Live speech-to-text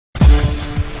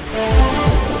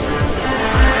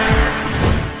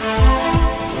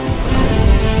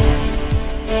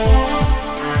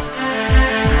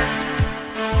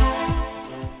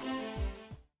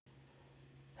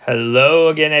Hello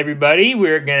again, everybody.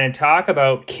 We're going to talk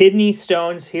about kidney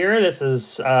stones here. This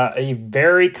is a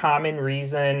very common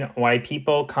reason why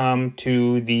people come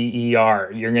to the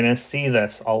ER. You're going to see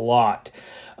this a lot.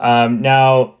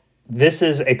 Now, this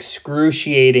is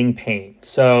excruciating pain.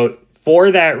 So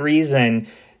for that reason,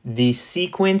 the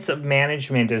sequence of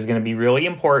management is going to be really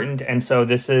important, and so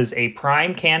this is a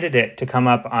prime candidate to come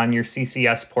up on your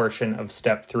CCS portion of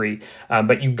step 3.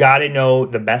 But you got to know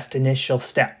the best initial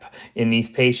step in these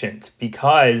patients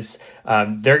because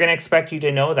they're going to expect you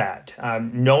to know that.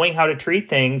 Knowing how to treat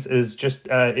things is just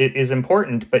it is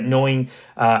important, but knowing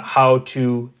how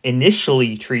to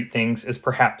initially treat things is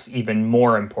perhaps even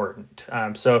more important.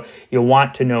 So you'll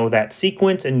want to know that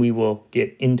sequence, and we will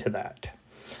get into that.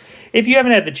 If you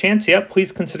haven't had the chance yet,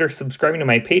 please consider subscribing to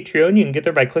my Patreon. You can get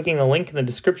there by clicking the link in the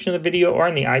description of the video or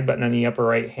on the I button on the upper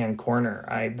right-hand corner.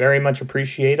 I very much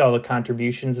appreciate all the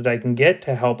contributions that I can get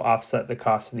to help offset the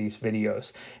cost of these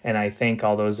videos. And I thank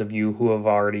all those of you who have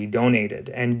already donated.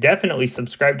 And definitely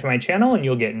subscribe to my channel and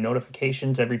you'll get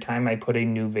notifications every time I put a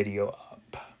new video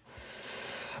up.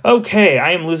 Okay,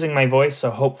 I am losing my voice, so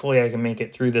hopefully I can make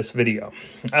it through this video.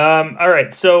 All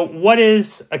right, so what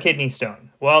is a kidney stone?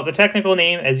 Well, the technical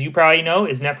name, as you probably know,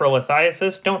 is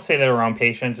nephrolithiasis. Don't say that around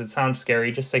patients. It sounds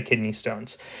scary. Just say kidney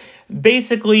stones.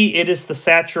 Basically, it is the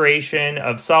saturation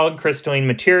of solid crystalline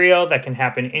material that can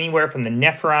happen anywhere from the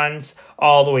nephrons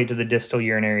all the way to the distal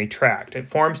urinary tract. It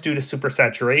forms due to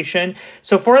supersaturation.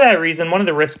 So for that reason, one of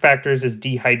the risk factors is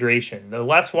dehydration. The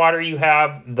less water you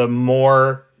have, the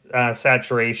more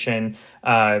saturation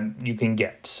you can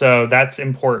get. So that's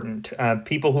important.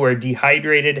 People who are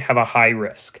dehydrated have a high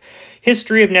risk.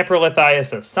 History of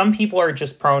nephrolithiasis. Some people are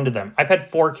just prone to them. I've had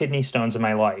 4 kidney stones in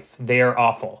my life. They are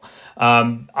awful.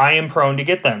 I am prone to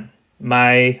get them.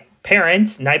 My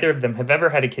parents, neither of them have ever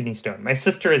had a kidney stone. My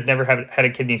sister has never had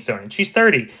a kidney stone, and she's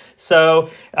 30.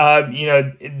 So, you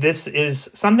know, this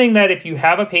is something that if you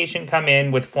have a patient come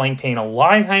in with flank pain, a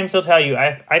lot of times they'll tell you,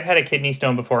 I've had a kidney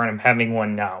stone before and I'm having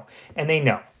one now, and they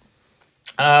know.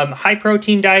 High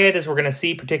protein diet, as we're going to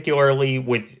see, particularly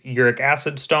with uric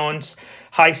acid stones.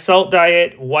 High salt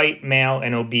diet, white, male,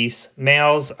 and obese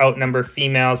males outnumber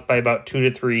females by about 2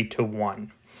 to 3 to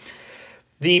 1.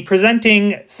 The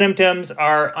presenting symptoms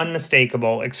are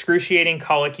unmistakable: excruciating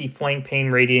colicky flank pain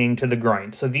radiating to the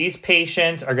groin. So these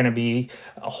patients are going to be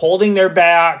holding their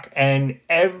back, and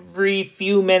every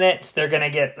few minutes they're going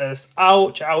to get this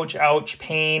ouch, ouch, ouch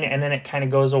pain, and then it kind of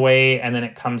goes away, and then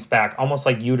it comes back, almost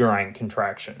like uterine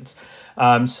contractions.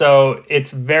 So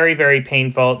it's very, very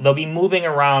painful. They'll be moving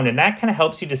around, and that kind of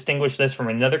helps you distinguish this from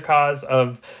another cause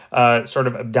of sort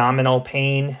of abdominal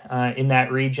pain in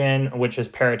that region, which is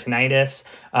peritonitis.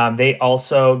 They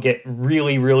also get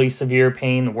really, really severe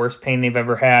pain, the worst pain they've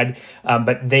ever had,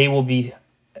 but they will be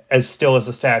as still as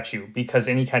a statue because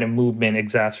any kind of movement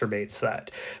exacerbates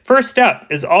that. First step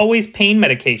is always pain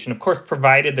medication, of course,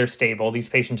 provided they're stable. These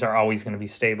patients are always going to be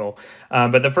stable.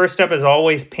 But the first step is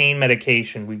always pain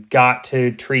medication. We've got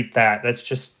to treat that. That's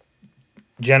just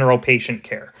general patient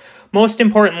care. Most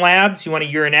important labs, you want a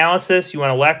urinalysis, you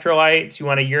want electrolytes, you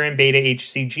want a urine beta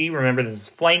HCG. Remember, this is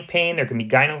flank pain. There can be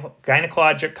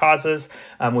gynecologic causes,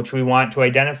 which we want to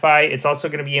identify. It's also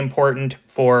going to be important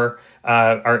for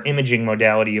our imaging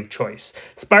modality of choice.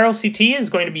 Spiral CT is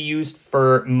going to be used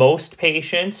for most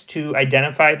patients to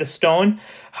identify the stone.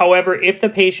 However, if the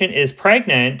patient is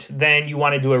pregnant, then you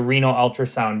want to do a renal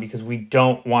ultrasound because we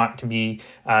don't want to be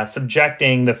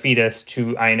subjecting the fetus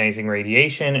to ionizing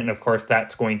radiation. And of course,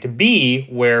 that's going to be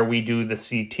where we do the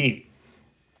CT.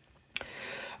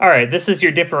 All right, this is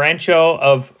your differential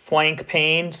of flank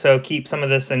pain, so keep some of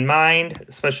this in mind,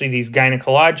 especially these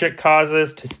gynecologic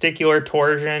causes, testicular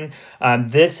torsion.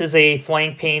 This is a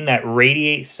flank pain that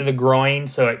radiates to the groin,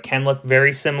 so it can look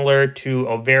very similar to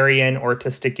ovarian or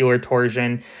testicular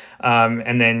torsion.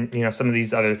 And then, you know, some of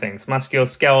these other things.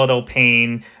 Musculoskeletal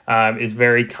pain is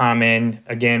very common.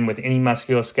 Again, with any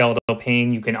musculoskeletal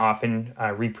pain, you can often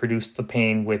reproduce the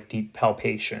pain with deep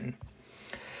palpation.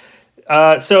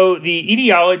 So the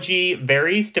etiology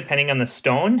varies depending on the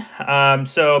stone.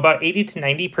 So about 80 to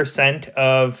 90%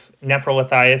 of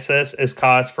nephrolithiasis is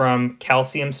caused from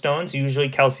calcium stones, usually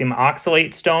calcium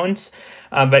oxalate stones,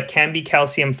 but can be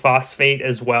calcium phosphate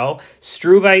as well.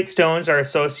 Struvite stones are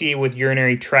associated with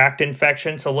urinary tract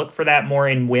infection, so look for that more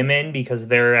in women because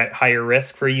they're at higher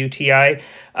risk for UTI.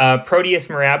 Proteus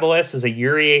mirabilis is a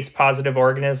urease-positive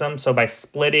organism, so by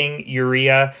splitting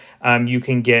urea, you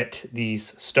can get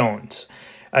these stones.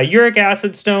 Uric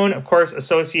acid stone, of course,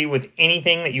 associated with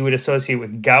anything that you would associate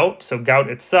with gout, so gout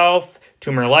itself,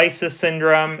 tumor lysis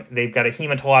syndrome, they've got a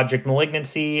hematologic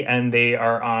malignancy, and they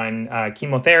are on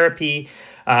chemotherapy,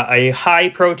 a high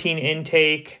protein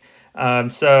intake.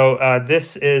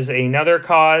 This is another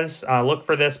cause. Look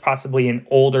for this possibly in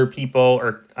older people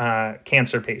or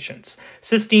cancer patients.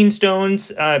 Cystine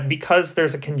stones, because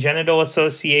there's a congenital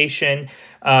association,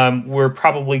 we're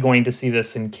probably going to see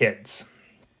this in kids.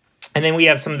 And then we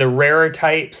have some of the rarer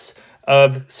types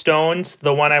of stones.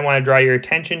 The one I want to draw your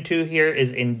attention to here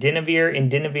is indinavir.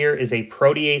 Indinavir is a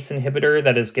protease inhibitor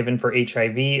that is given for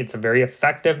HIV. It's a very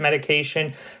effective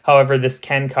medication. However, this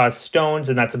can cause stones,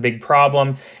 and that's a big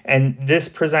problem. And this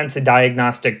presents a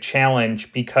diagnostic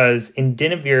challenge because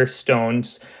indinavir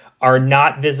stones are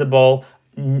not visible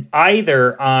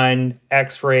either on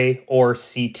X-ray or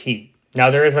CT. Now,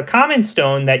 there is a common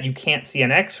stone that you can't see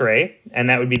on X-ray, and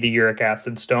that would be the uric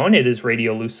acid stone. It is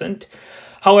radiolucent.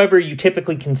 However, you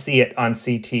typically can see it on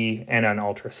CT and on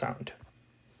ultrasound.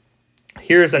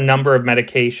 Here's a number of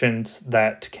medications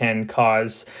that can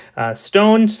cause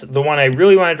stones. The one I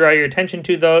really want to draw your attention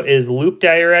to, though, is loop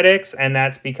diuretics, and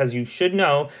that's because you should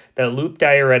know that loop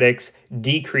diuretics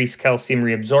decrease calcium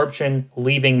reabsorption,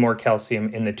 leaving more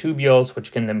calcium in the tubules,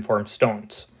 which can then form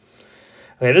stones.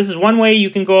 Okay, this is one way you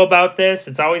can go about this.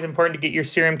 It's always important to get your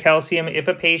serum calcium. If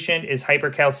a patient is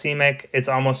hypercalcemic, it's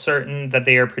almost certain that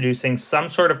they are producing some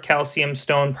sort of calcium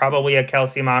stone, probably a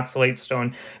calcium oxalate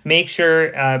stone. Make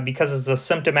sure, because it's a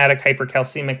symptomatic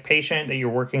hypercalcemic patient, that you're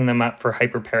working them up for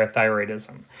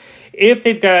hyperparathyroidism. If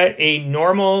they've got a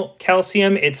normal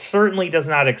calcium, it certainly does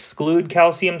not exclude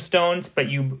calcium stones, but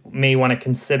you may want to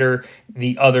consider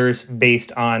the others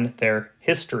based on their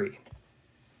history.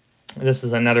 This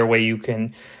is another way you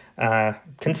can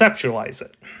conceptualize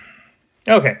it.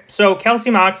 Okay, so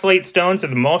calcium oxalate stones are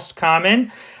the most common.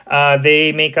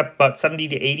 They make up about 70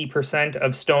 to 80%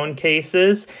 of stone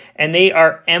cases, and they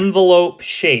are envelope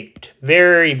shaped.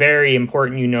 Very, very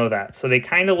important you know that. So they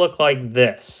kind of look like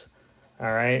this,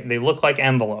 all right? They look like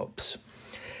envelopes.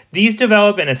 These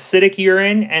develop in acidic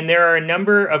urine, and there are a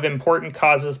number of important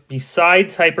causes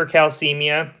besides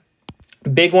hypercalcemia.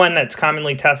 Big one that's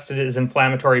commonly tested is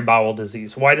inflammatory bowel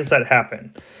disease. Why does that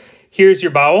happen? Here's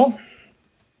your bowel.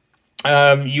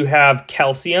 You have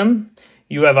calcium,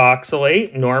 you have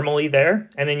oxalate normally there,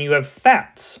 and then you have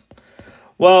fats.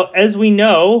 Well, as we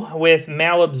know, with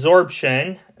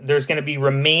malabsorption, there's going to be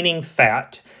remaining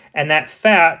fat, and that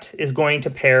fat is going to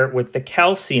pair with the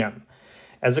calcium.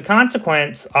 As a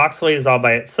consequence, oxalate is all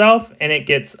by itself, and it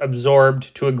gets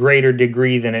absorbed to a greater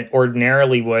degree than it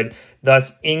ordinarily would,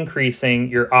 thus increasing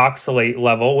your oxalate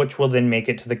level, which will then make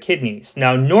it to the kidneys.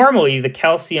 Now, normally, the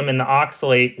calcium and the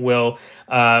oxalate will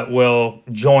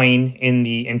join in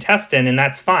the intestine, and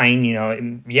that's fine. You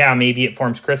know, yeah, maybe it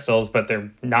forms crystals, but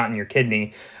they're not in your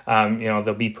kidney. You know,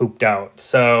 they'll be pooped out.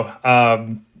 So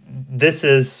this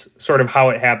is sort of how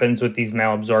it happens with these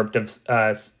malabsorptive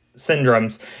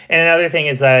syndromes. And another thing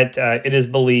is that it is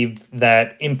believed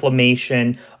that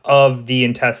inflammation of the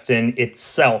intestine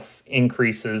itself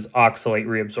increases oxalate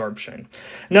reabsorption.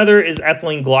 Another is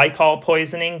ethylene glycol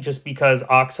poisoning, just because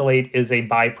oxalate is a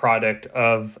byproduct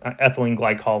of ethylene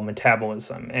glycol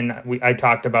metabolism. And I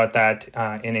talked about that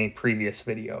in a previous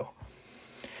video.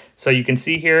 So you can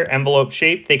see here, envelope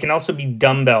shaped. They can also be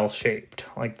dumbbell shaped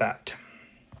like that.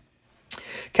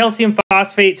 Calcium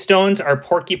phosphate stones are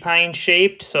porcupine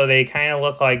shaped, so they kind of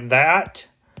look like that.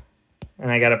 And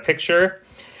I got a picture.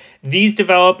 These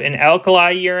develop in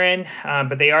alkali urine,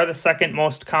 but they are the second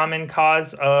most common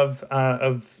cause of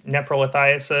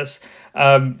nephrolithiasis.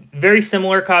 Very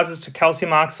similar causes to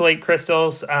calcium oxalate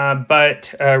crystals,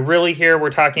 but really here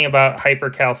we're talking about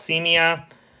hypercalcemia.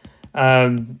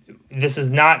 This is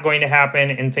not going to happen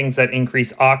in things that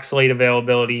increase oxalate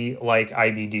availability like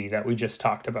IBD that we just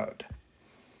talked about.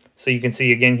 So you can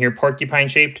see again here,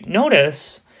 porcupine-shaped.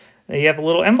 Notice that you have a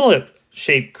little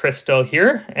envelope-shaped crystal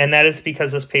here, and that is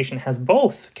because this patient has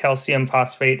both calcium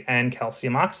phosphate and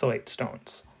calcium oxalate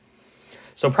stones.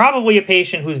 So probably a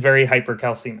patient who's very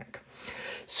hypercalcemic.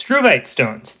 Struvite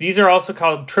stones. These are also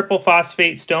called triple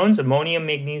phosphate stones, ammonium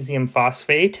magnesium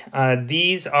phosphate.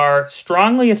 These are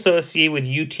strongly associated with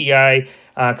UTI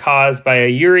caused by a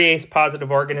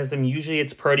urease-positive organism. Usually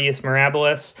it's Proteus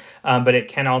mirabilis, but it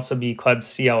can also be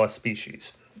Klebsiella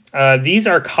species. These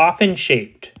are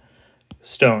coffin-shaped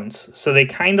stones, so they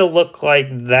kind of look like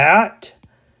that.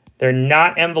 They're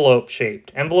not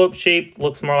envelope-shaped. Envelope-shaped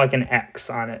looks more like an X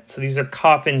on it, so these are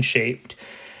coffin-shaped.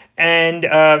 And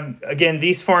again,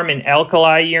 these form in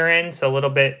alkali urine, so a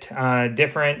little bit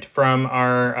different from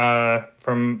our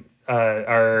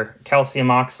calcium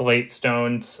oxalate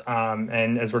stones,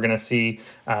 and as we're going to see,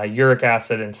 uric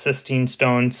acid and cystine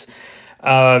stones.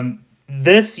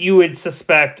 This you would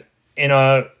suspect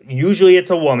usually it's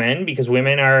a woman, because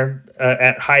women are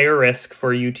at higher risk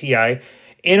for UTI.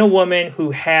 In a woman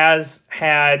who has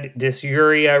had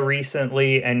dysuria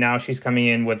recently and now she's coming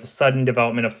in with a sudden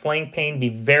development of flank pain, be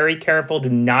very careful. Do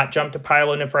not jump to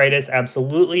pyelonephritis.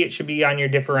 Absolutely, it should be on your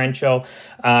differential,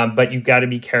 but you've got to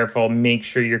be careful. Make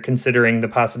sure you're considering the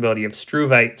possibility of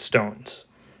struvite stones.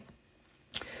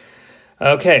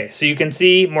 Okay, so you can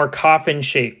see more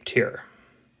coffin-shaped here.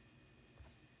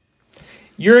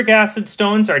 Uric acid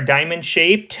stones are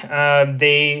diamond-shaped.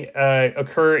 They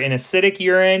occur in acidic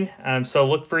urine, so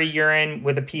look for a urine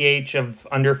with a pH of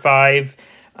under 5.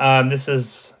 This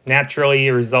is naturally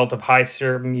a result of high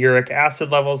serum uric acid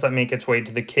levels that make its way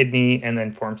to the kidney and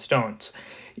then form stones.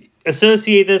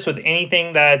 Associate this with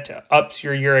anything that ups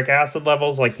your uric acid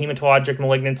levels, like hematologic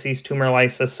malignancies, tumor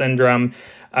lysis syndrome,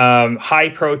 high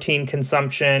protein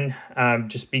consumption,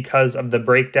 just because of the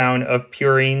breakdown of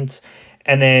purines.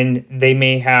 And then they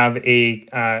may have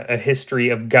a history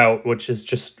of gout, which is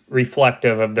just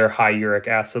reflective of their high uric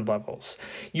acid levels.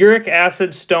 Uric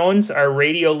acid stones are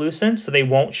radiolucent, so they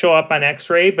won't show up on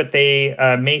X-ray, but they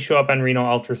may show up on renal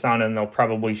ultrasound, and they'll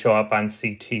probably show up on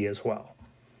CT as well.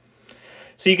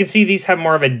 So you can see these have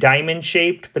more of a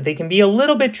diamond-shaped, but they can be a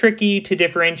little bit tricky to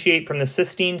differentiate from the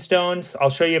cystine stones.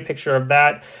 I'll show you a picture of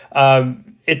that.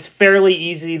 It's fairly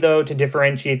easy, though, to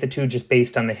differentiate the two just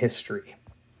based on the history.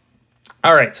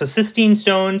 All right, so cystine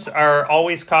stones are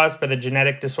always caused by the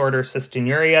genetic disorder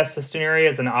cystinuria. Cystinuria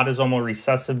is an autosomal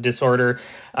recessive disorder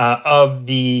of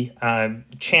the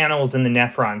channels in the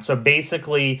nephron. So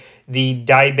basically, the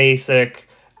dibasic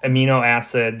amino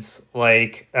acids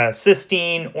like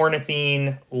cysteine,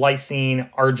 ornithine,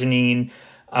 lysine, arginine,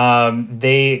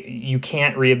 you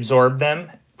can't reabsorb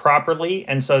them properly,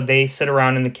 and so they sit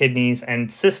around in the kidneys, and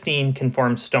cysteine can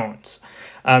form stones.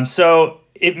 So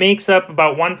it makes up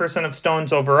about 1% of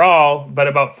stones overall, but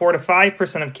about 4 to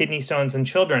 5% of kidney stones in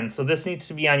children. So this needs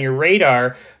to be on your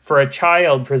radar for a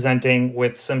child presenting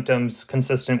with symptoms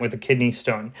consistent with a kidney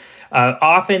stone.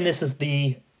 Often this is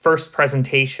the first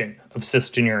presentation of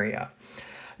cystinuria.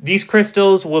 These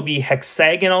crystals will be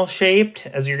hexagonal shaped.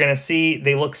 As you're going to see,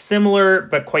 they look similar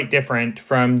but quite different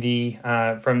from the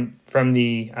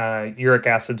uric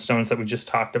acid stones that we just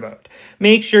talked about.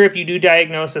 Make sure if you do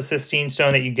diagnose a cystine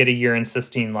stone that you get a urine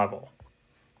cystine level.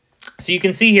 So you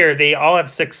can see here they all have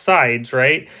 6 sides,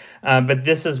 right? But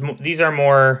the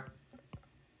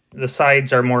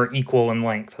sides are more equal in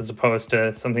length as opposed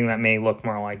to something that may look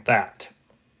more like that.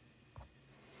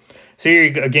 So here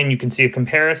again, you can see a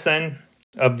comparison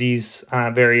of these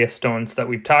various stones that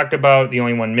we've talked about. The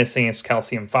only one missing is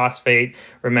calcium phosphate.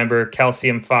 Remember,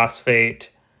 calcium phosphate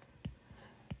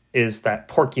is that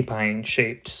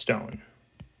porcupine-shaped stone.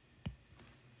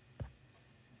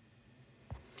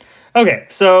 Okay,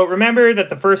 so remember that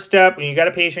the first step when you got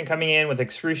a patient coming in with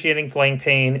excruciating flank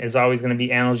pain is always going to be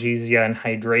analgesia and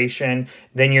hydration.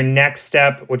 Then your next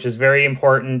step, which is very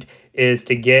important, is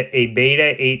to get a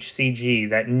beta HCG.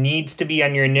 That needs to be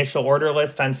on your initial order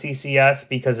list on CCS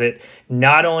because it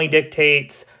not only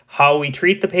dictates how we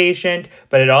treat the patient,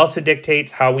 but it also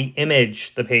dictates how we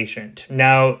image the patient.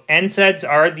 Now, NSAIDs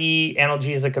are the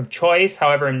analgesic of choice.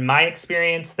 However, in my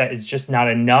experience, that is just not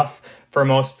enough for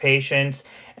most patients.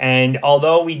 And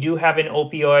although we do have an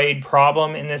opioid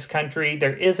problem in this country,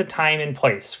 there is a time and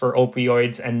place for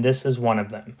opioids, and this is one of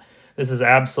them. This is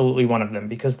absolutely one of them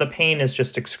because the pain is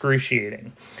just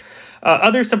excruciating.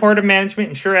 Other supportive management,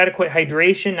 ensure adequate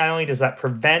hydration. Not only does that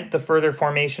prevent the further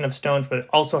formation of stones, but it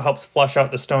also helps flush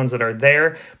out the stones that are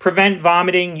there. Prevent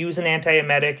vomiting, use an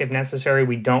antiemetic if necessary.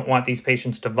 We don't want these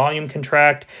patients to volume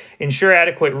contract. Ensure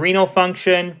adequate renal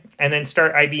function, and then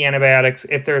start IV antibiotics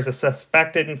if there's a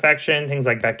suspected infection, things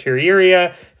like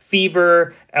bacteriuria,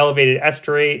 fever, elevated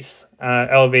esterase,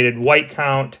 elevated white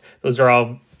count. Those are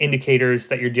all indicators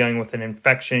that you're dealing with an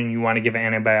infection. You want to give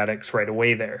antibiotics right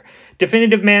away there.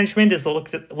 Definitive management is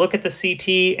look at the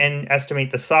CT and estimate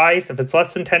the size. If it's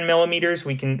less than 10 millimeters,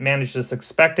 we can manage this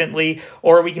expectantly,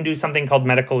 or we can do something called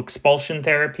medical expulsion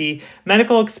therapy.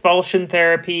 Medical expulsion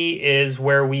therapy is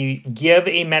where we give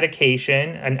a medication,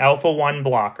 an alpha-1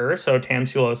 blocker, so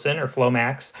tamsulosin or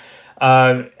Flomax,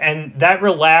 and that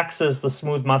relaxes the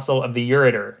smooth muscle of the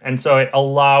ureter, and so it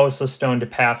allows the stone to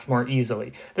pass more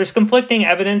easily. There's conflicting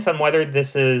evidence on whether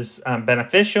this is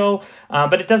beneficial,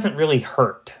 but it doesn't really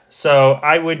hurt. So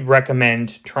I would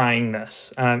recommend trying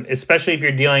this, especially if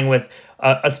you're dealing with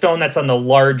a stone that's on the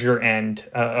larger end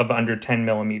of under 10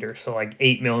 millimeters, so like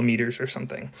 8 millimeters or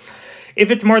something.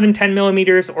 If it's more than 10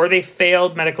 millimeters or they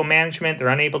failed medical management, they're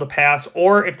unable to pass,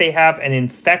 or if they have an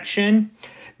infection,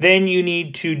 then you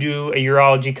need to do a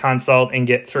urology consult and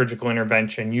get surgical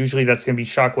intervention. Usually that's going to be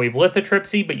shockwave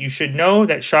lithotripsy, but you should know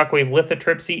that shockwave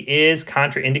lithotripsy is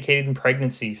contraindicated in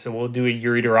pregnancy, so we'll do a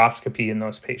ureteroscopy in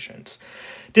those patients.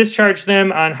 Discharge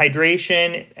them on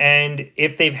hydration, and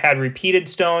if they've had repeated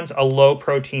stones, a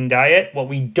low-protein diet. What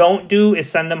we don't do is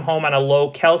send them home on a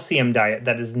low-calcium diet.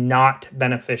 That is not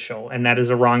beneficial, and that is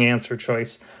a wrong answer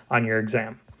choice on your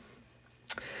exam.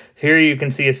 Here you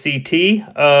can see a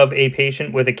CT of a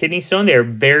patient with a kidney stone. They are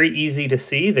very easy to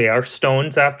see. They are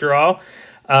stones after all.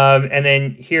 And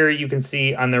then here you can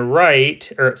see on the right,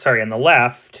 or sorry, on the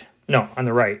left. No, on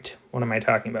the right. What am I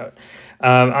talking about?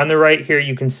 On the right here,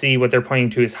 you can see what they're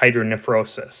pointing to is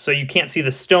hydronephrosis. So you can't see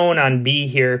the stone on B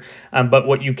here, but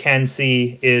what you can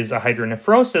see is a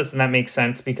hydronephrosis, and that makes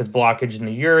sense because blockage in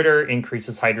the ureter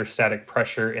increases hydrostatic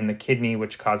pressure in the kidney,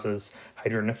 which causes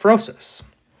hydronephrosis.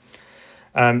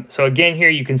 So again, here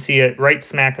you can see it right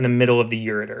smack in the middle of the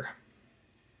ureter.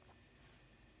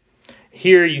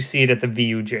 Here you see it at the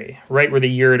VUJ, right where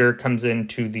the ureter comes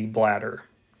into the bladder.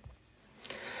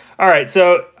 All right,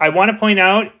 so I want to point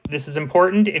out, this is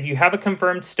important, if you have a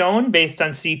confirmed stone based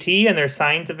on CT and there's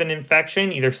signs of an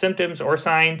infection, either symptoms or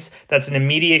signs, that's an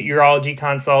immediate urology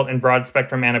consult and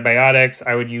broad-spectrum antibiotics.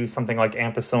 I would use something like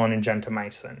ampicillin and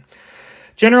gentamicin.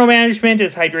 General management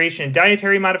is hydration and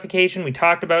dietary modification. We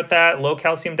talked about that. Low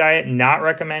calcium diet, not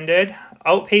recommended.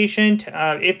 Outpatient,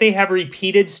 if they have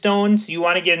repeated stones, you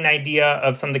want to get an idea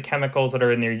of some of the chemicals that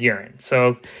are in their urine.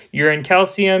 So urine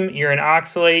calcium, urine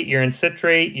oxalate, urine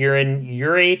citrate, urine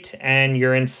urate, and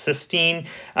urine cysteine.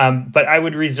 But I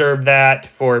would reserve that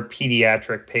for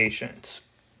pediatric patients.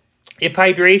 If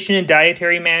hydration and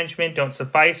dietary management don't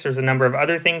suffice, there's a number of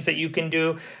other things that you can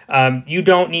do. You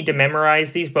don't need to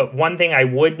memorize these, but one thing I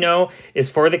would know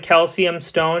is for the calcium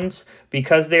stones,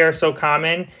 because they are so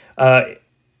common,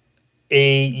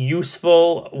 a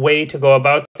useful way to go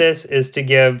about this is to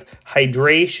give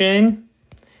hydration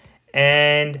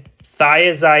and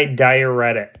thiazide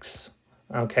diuretics.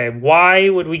 Okay, why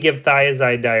would we give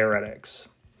thiazide diuretics?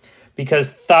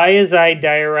 Because thiazide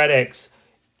diuretics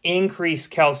increase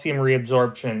calcium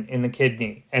reabsorption in the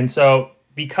kidney. And so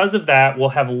because of that, we'll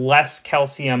have less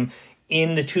calcium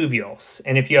in the tubules.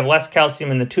 And if you have less calcium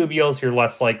in the tubules, you're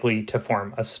less likely to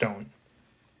form a stone.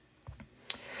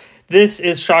 This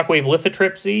is shockwave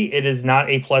lithotripsy. It is not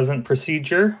a pleasant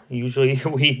procedure. Usually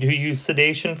we do use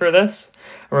sedation for this.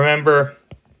 Remember,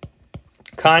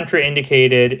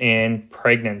 contraindicated in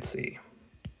pregnancy.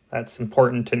 That's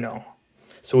important to know.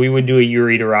 So we would do a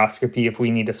ureteroscopy if we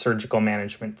need a surgical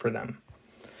management for them.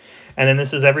 And then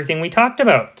this is everything we talked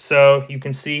about. So you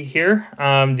can see here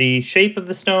the shape of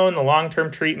the stone, the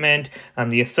long-term treatment,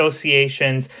 the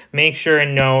associations. Make sure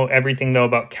and know everything, though,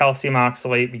 about calcium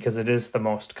oxalate because it is the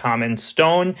most common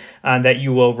stone that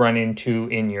you will run into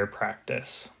in your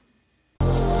practice.